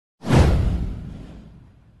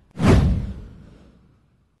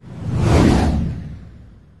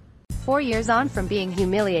4 years on from being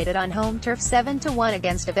humiliated on home turf 7-1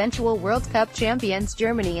 against eventual World Cup champions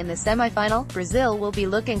Germany in the semi-final, Brazil will be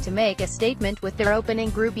looking to make a statement with their opening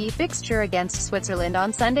Group E fixture against Switzerland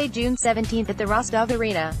on Sunday, June 17 at the Rostov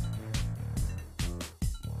Arena.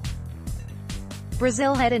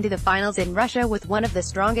 Brazil head into the finals in Russia with one of the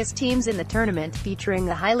strongest teams in the tournament, featuring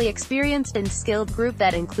a highly experienced and skilled group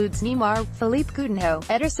that includes Neymar, Philippe Coutinho,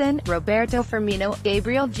 Ederson, Roberto Firmino,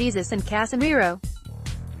 Gabriel Jesus and Casemiro.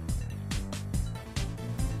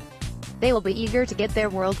 They will be eager to get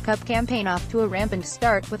their World Cup campaign off to a rampant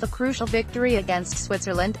start with a crucial victory against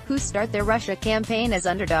Switzerland, who start their Russia campaign as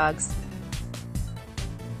underdogs.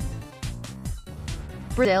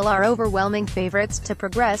 Brazil are overwhelming favorites to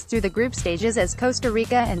progress through the group stages as Costa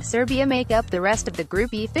Rica and Serbia make up the rest of the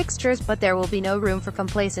Group E fixtures, but there will be no room for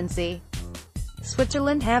complacency.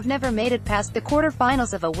 Switzerland have never made it past the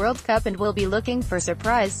quarter-finals of a World Cup and will be looking for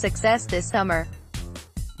surprise success this summer.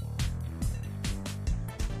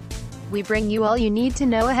 We bring you all you need to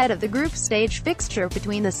know ahead of the group stage fixture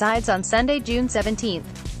between the sides on Sunday, June 17.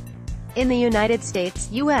 In the United States,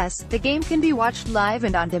 U.S., the game can be watched live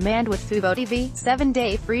and on demand with Fubo TV,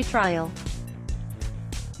 7-day free trial.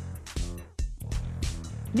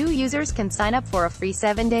 New users can sign up for a free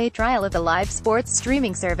 7-day trial of the live sports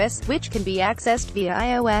streaming service, which can be accessed via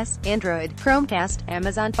iOS, Android, Chromecast,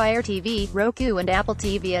 Amazon Fire TV, Roku and Apple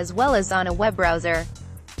TV, as well as on a web browser.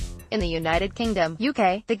 In the United Kingdom,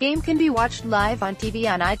 UK, the game can be watched live on TV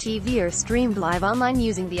on ITV or streamed live online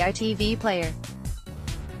using the ITV player.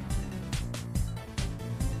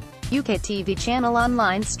 UK TV channel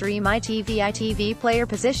online stream ITV player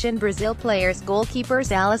position Brazil players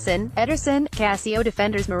goalkeepers Alisson, Ederson, Casio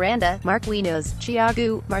defenders Miranda, Marquinhos,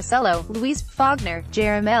 Thiago, Marcelo, Luis Fagner,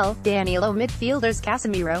 Jeremel, Danilo midfielders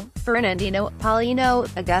Casemiro, Fernandinho, Paulino,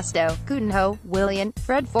 Augusto, Coutinho, Willian,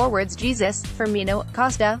 Fred forwards Jesus, Firmino,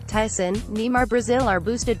 Costa, Tyson, Neymar. Brazil are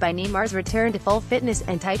boosted by Neymar's return to full fitness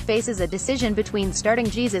and tight faces a decision between starting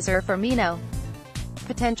Jesus or Firmino.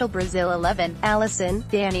 Potential Brazil 11, Alisson,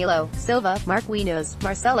 Danilo, Silva, Marquinhos,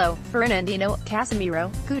 Marcelo, Fernandinho,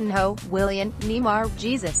 Casemiro, Coutinho, Willian, Neymar,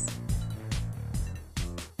 Jesus.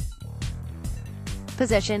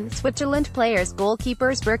 Position: Switzerland players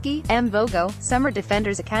goalkeepers Berkey, Mvogo, summer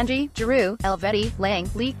defenders Akanji, Giroud, Elvedi, Lang,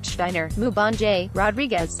 Lichtsteiner, Mubanje,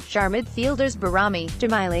 Rodriguez, Schär midfielders Barami,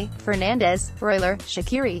 Jamili, Fernandez, Freuler,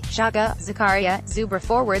 Shaqiri, Xhaka, Zakaria, Zuber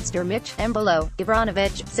forwards Dermich, Embolo,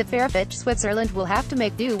 Ibrahimovic, Seferovic. Switzerland will have to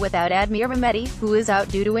make do without Admir Mehmeti, who is out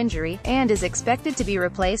due to injury, and is expected to be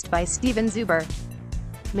replaced by Steven Zuber.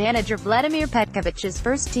 Manager Vladimir Petkovic's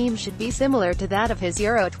first team should be similar to that of his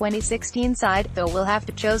Euro 2016 side, though will have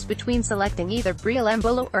to choose between selecting either Breel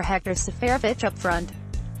Embolo or Hector Seferovic up front.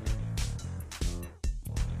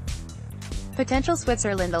 Potential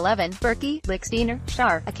Switzerland 11, Berkey, Lichtsteiner,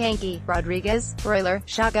 Schär, Akanji, Rodriguez, Freuler,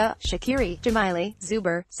 Xhaka, Shaqiri, Jamili,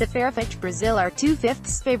 Zuber, Seferovic. Brazil are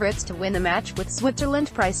 2/5 favorites to win the match, with Switzerland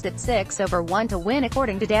priced at 6/1 to win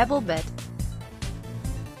according to Dabblebet.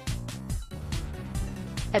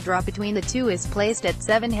 A draw between the two is placed at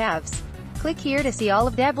 7/2. Click here to see all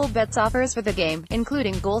of Dabblebet's offers for the game,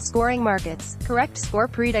 including goal-scoring markets, correct score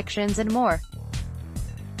predictions and more.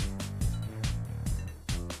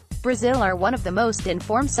 Brazil are one of the most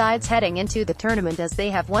informed sides heading into the tournament as they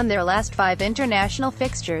have won their last 5 international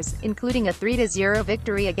fixtures, including a 3-0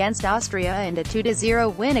 victory against Austria and a 2-0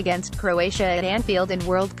 win against Croatia at Anfield in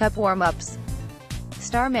World Cup warm-ups.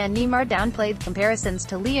 Starman Neymar downplayed comparisons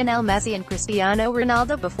to Lionel Messi and Cristiano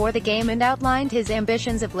Ronaldo before the game and outlined his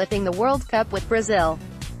ambitions of lifting the World Cup with Brazil.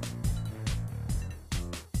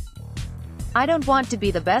 "I don't want to be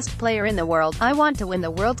the best player in the world, I want to win the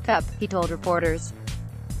World Cup," he told reporters.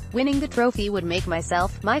 "Winning the trophy would make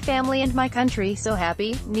myself, my family and my country so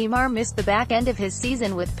happy." Neymar missed the back end of his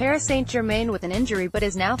season with Paris Saint-Germain with an injury but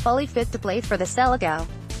is now fully fit to play for the Selegao.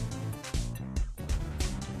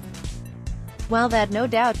 While that no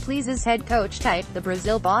doubt pleases head coach Tite, the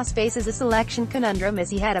Brazil boss faces a selection conundrum as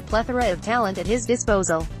he had a plethora of talent at his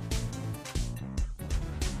disposal.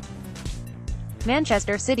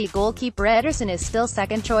 Manchester City goalkeeper Ederson is still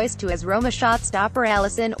second choice to his Roma shot-stopper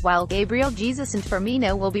Alisson, while Gabriel Jesus and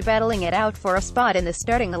Firmino will be battling it out for a spot in the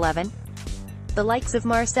starting 11. The likes of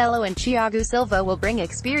Marcelo and Thiago Silva will bring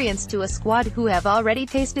experience to a squad who have already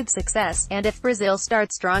tasted success, and if Brazil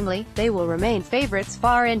starts strongly, they will remain favorites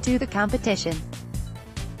far into the competition.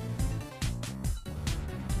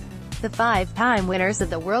 The 5-time winners of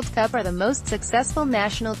the World Cup are the most successful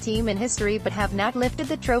national team in history but have not lifted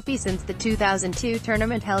the trophy since the 2002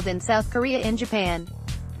 tournament held in South Korea in Japan.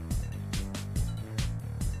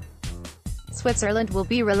 Switzerland will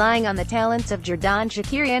be relying on the talents of Xherdan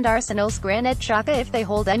Shaqiri and Arsenal's Granit Xhaka if they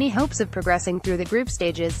hold any hopes of progressing through the group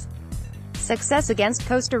stages. Success against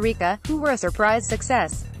Costa Rica, who were a surprise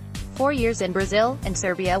success. 4 years in Brazil and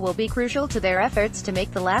Serbia will be crucial to their efforts to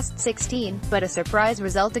make the last 16, but a surprise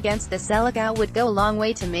result against the Selecao would go a long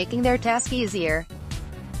way to making their task easier.